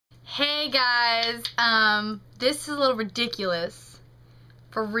Hey guys, this is a little ridiculous,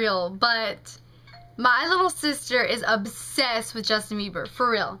 for real, but my little sister is obsessed with Justin Bieber, for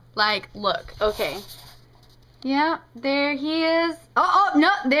real. Like, look, okay. Yeah, there he is. Oh,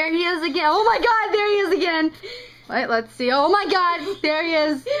 no, there he is again. Oh my god, there he is again. Wait, let's see. Oh my god, there he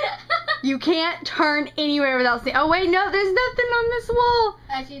is. You can't turn anywhere without seeing. Oh wait, no, there's nothing on this wall.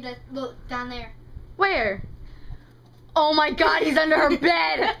 Actually, look, down there. Where? Oh my god, he's under her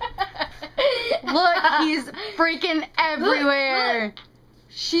bed. Look, he's freaking everywhere. Look.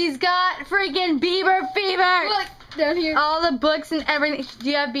 She's got freaking Bieber Fever. Look, down here. All the books and everything. Do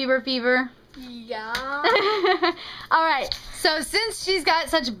you have Bieber Fever? Yeah. Alright, so since she's got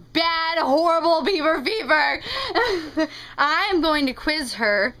such bad, horrible Bieber Fever, I'm going to quiz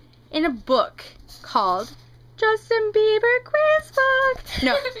her in a book called Justin Bieber Quiz Book.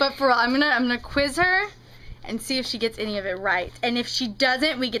 No, but for real, I'm gonna quiz her and see if she gets any of it right. And if she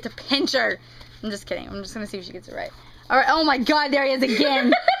doesn't, we get to pinch her. I'm just kidding. I'm just gonna see if she gets it right. Alright, oh my god, there he is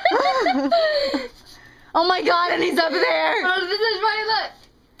again. Oh my god, and he's up there. Oh, this is right, look.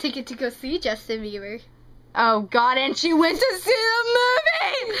 Ticket to go see Justin Bieber. Oh god, and she went to see the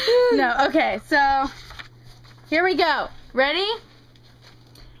movie! No, okay, so here we go. Ready?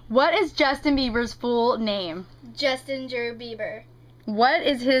 What is Justin Bieber's full name? Justin Drew Bieber. What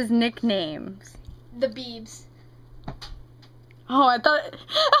is his nickname? The Biebs. Oh, I thought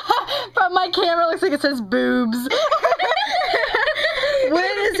from my camera it looks like it says boobs.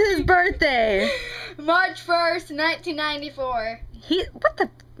 When is his birthday? March 1st, 1994. What the?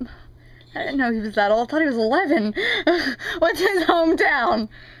 I didn't know he was that old. I thought he was 11. What's his hometown?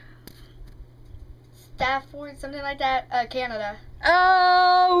 Stafford, something like that. Canada.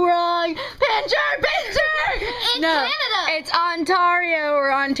 Oh, wrong. Pincher! In No, Canada. it's Ontario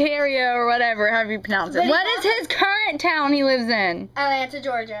or whatever, however you pronounce it. But What is his current town he lives in? Atlanta,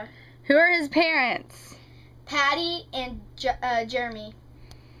 Georgia. Who are his parents? Patty and Jeremy.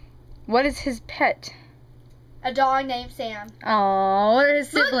 What is his pet? A dog named Sam. Oh, what are his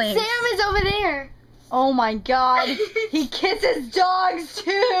siblings? Look, Sam is over there. Oh my god, he kisses dogs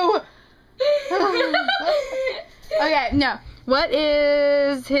too! Okay, no. What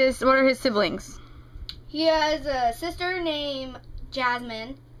are his siblings? He has a sister named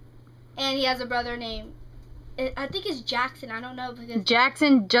Jasmine, and he has a brother named, I think it's Jackson. I don't know because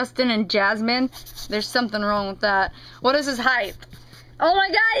Jackson, Justin, and Jasmine. There's something wrong with that. What is his height? Oh my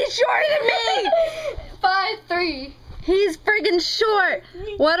god, he's shorter than me! 5'3". He's friggin' short.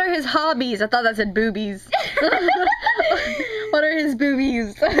 What are his hobbies? I thought that said boobies. What are his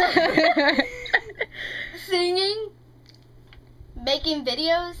boobies? Singing, making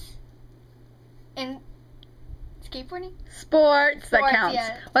videos, and skateboarding. Sports, that Sports, counts.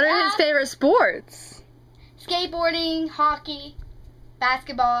 yeah. What are his favorite sports? Skateboarding, hockey,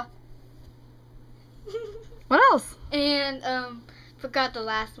 basketball. What else? And forgot the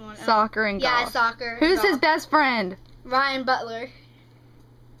last one. Soccer and golf. Yeah, soccer. Who's golf. his best friend? Ryan Butler.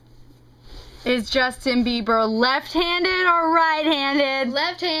 Is Justin Bieber left-handed or right-handed?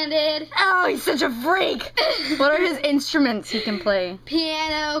 Left-handed. Oh, he's such a freak. What are his instruments he can play?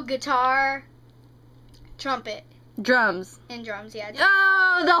 Piano, guitar, trumpet, Drums. and drums. Yeah.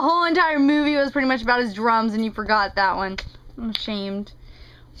 Oh, the whole entire movie was pretty much about his drums, and you forgot that one. I'm ashamed.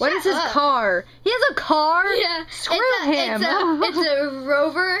 What is his car? He has a car? Yeah. Screw him. It's a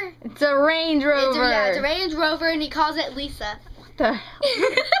Rover. It's a Range Rover. It's a Range Rover, and he calls it Lisa. What the hell?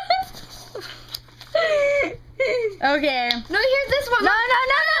 Okay. No, here's this one. No.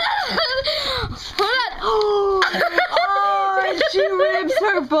 Hold on. Oh, she rips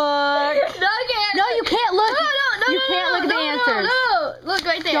her book. No, I can't. No, you can't look. No, You can't look at the answers. No, look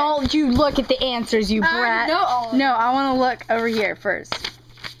right there. Don't you look at the answers, you brat. No, I want to look over here first.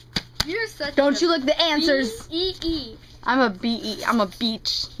 You're such Don't you look at the answers. B-E-E. I'm a B-E. I'm a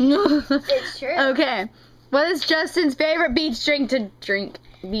beach. It's true. Okay. What is Justin's favorite beach drink to drink?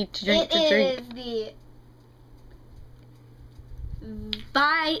 Beach drink to drink. It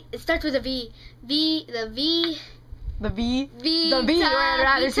is it starts with a V. The V? The V? Vita, The V, I'd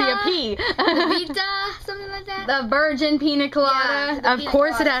rather see a P. The Vita, something like that. The virgin pina colada. Yeah, the of pina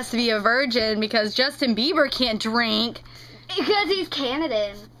course colada. it has to be a virgin because Justin Bieber can't drink. Because he's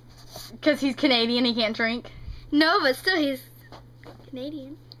Canadian. Because he's Canadian, he can't drink. No, but still he's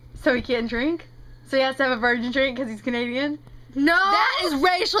Canadian. So he can't drink? So he has to have a virgin drink because he's Canadian? No. That is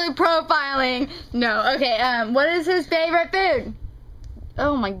racially profiling. No, okay, what is his favorite food?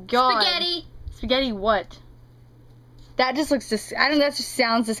 Oh my god. Spaghetti. Spaghetti what? That just looks that just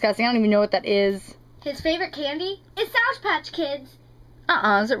sounds disgusting. I don't even know what that is. His favorite candy is Sour Patch Kids.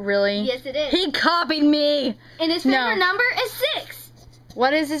 Is it really? Yes, it is. He copied me. And his favorite number is 6.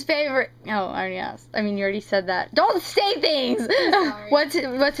 What is his favorite? Oh, I already asked. I mean, you already said that. Don't say things. Sorry. What's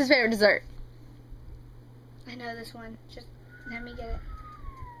his favorite dessert? I know this one. Just let me get it.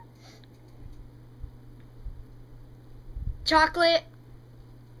 Chocolate.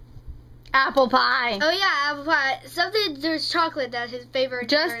 Apple pie. Oh yeah, apple pie. Something there's chocolate that's his favorite.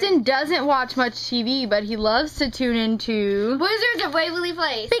 Justin doesn't watch much TV, but he loves to tune into Wizards of Waverly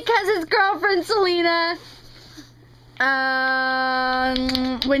Place. because his girlfriend Selena.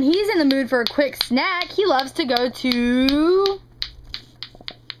 When he's in the mood for a quick snack, he loves to go to.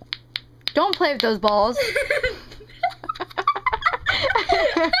 Don't play with those balls.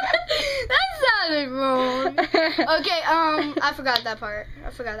 That sounded wrong. Okay, I forgot that part. I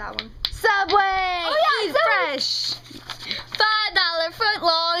forgot that one. Subway. Oh yeah, He's fresh. $5 foot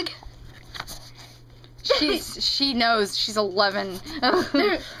long. She knows. She's 11.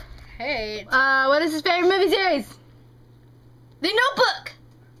 Hey. What is his favorite movie series? The Notebook.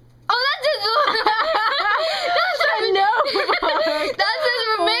 Oh, that's his. Notebook. That's his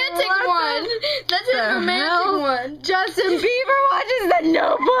romantic one. That's his romantic one. Justin Bieber watches The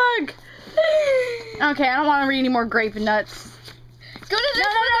Notebook. Okay, I don't want to read any more grape and nuts. Go to this No,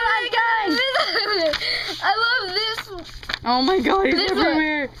 one. I love this. Oh my god, he's This one.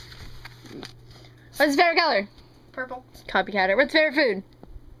 everywhere. What's his favorite color? Purple. Copycatter. What's his favorite food?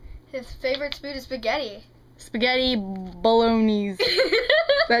 His favorite food is spaghetti. Spaghetti bolognese.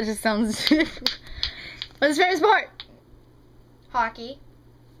 That just sounds. What's his favorite sport? Hockey.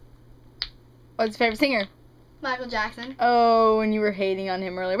 What's his favorite singer? Michael Jackson. Oh, when you were hating on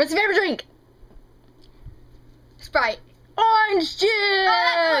him earlier. What's his favorite drink? Sprite. Orange juice.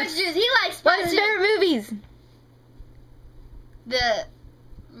 I like orange juice. He likes What's Sprite his too. favorite movies? The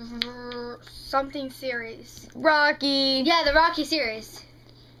something series. Rocky. Yeah, the Rocky series.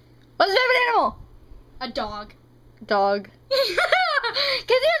 What's his favorite animal? A dog. Dog. Because he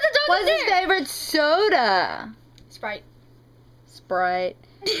has a dog What's in his there. favorite soda? Sprite. Sprite.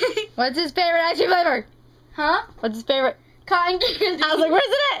 What's his favorite ice cream flavor? Huh? What's his favorite? Cotton candy. I was like, where's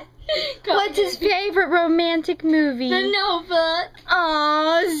it at? What's his favorite romantic movie? The Notebook.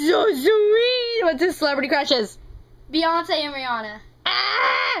 Aw, so sweet. What's his celebrity crushes? Beyonce and Rihanna.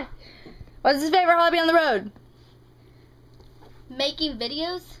 Ah! What's his favorite hobby on the road? Making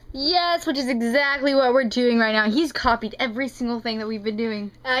videos. Yes, which is exactly what we're doing right now. He's copied every single thing that we've been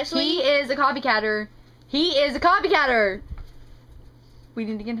doing. Actually, He is a copycatter. He is a copycatter. We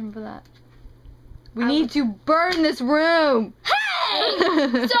need to get him for that. We need to burn this room. hey!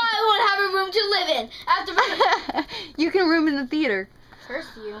 So I won't have a room to live in after. You can room in the theater. Curse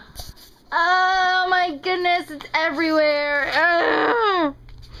you. Oh my goodness, it's everywhere. Ugh.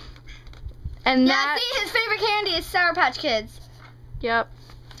 And Yeah, that. see, his favorite candy is Sour Patch Kids. Yep.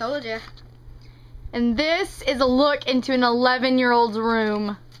 Told you. And this is a look into an 11-year-old's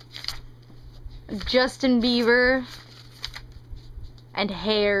room. Justin Bieber and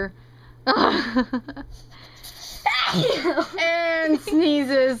hair. And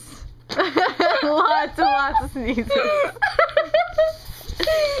sneezes. Lots and lots of sneezes.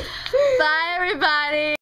 Bye, everybody.